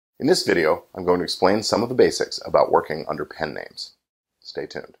In this video, I'm going to explain some of the basics about working under pen names. Stay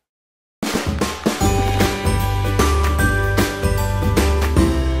tuned.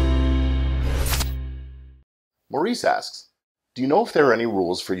 Maurice asks, do you know if there are any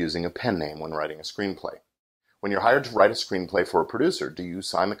rules for using a pen name when writing a screenplay? When you're hired to write a screenplay for a producer, do you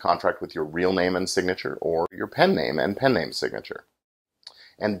sign the contract with your real name and signature or your pen name and pen name signature?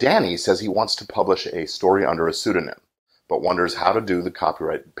 And Danny says he wants to publish a story under a pseudonym, but wonders how to do the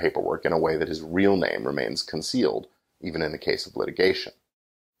copyright paperwork in a way that his real name remains concealed, even in the case of litigation.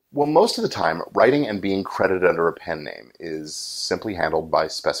 Well, most of the time, writing and being credited under a pen name is simply handled by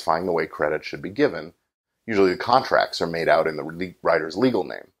specifying the way credit should be given. Usually the contracts are made out in the writer's legal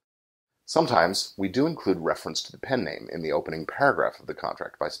name. Sometimes we do include reference to the pen name in the opening paragraph of the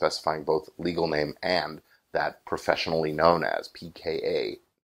contract by specifying both legal name and that professionally known as, PKA.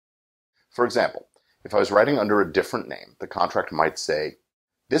 For example, if I was writing under a different name, the contract might say,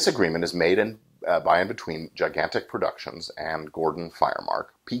 this agreement is made by and between Gigantic Productions and Gordon Firemark,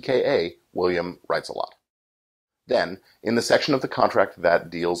 PKA, William Writes a Lot. Then, in the section of the contract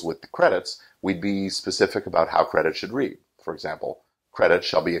that deals with the credits, we'd be specific about how credit should read. For example, credit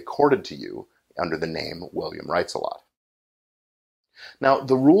shall be accorded to you under the name William Writes a Lot. Now,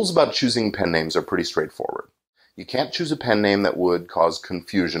 the rules about choosing pen names are pretty straightforward. You can't choose a pen name that would cause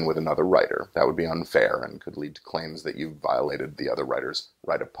confusion with another writer. That would be unfair and could lead to claims that you violated the other writer's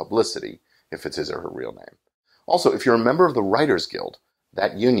right of publicity if it's his or her real name. Also, if you're a member of the Writers Guild,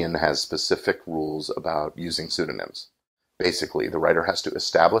 that union has specific rules about using pseudonyms. Basically, the writer has to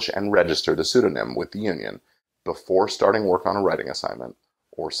establish and register the pseudonym with the union before starting work on a writing assignment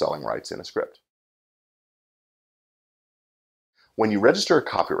or selling rights in a script. When you register a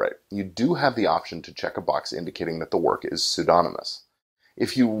copyright, you do have the option to check a box indicating that the work is pseudonymous.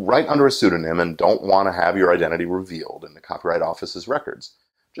 If you write under a pseudonym and don't want to have your identity revealed in the Copyright Office's records,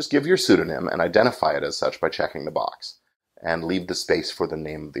 just give your pseudonym and identify it as such by checking the box, and leave the space for the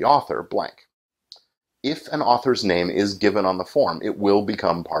name of the author blank. If an author's name is given on the form, it will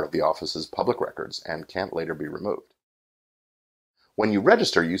become part of the office's public records and can't later be removed. When you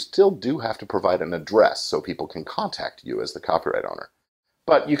register, you still do have to provide an address so people can contact you as the copyright owner.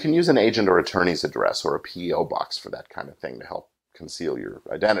 But you can use an agent or attorney's address or a PO box for that kind of thing to help conceal your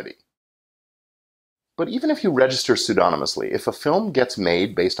identity. But even if you register pseudonymously, if a film gets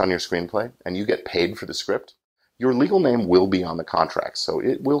made based on your screenplay and you get paid for the script, your legal name will be on the contract, so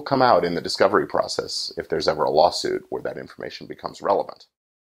it will come out in the discovery process if there's ever a lawsuit where that information becomes relevant.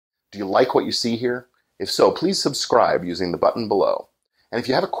 Do you like what you see here? If so, please subscribe using the button below. And if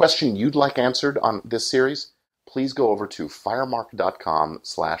you have a question you'd like answered on this series, please go over to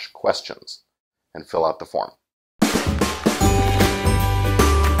firemark.com/questions and fill out the form.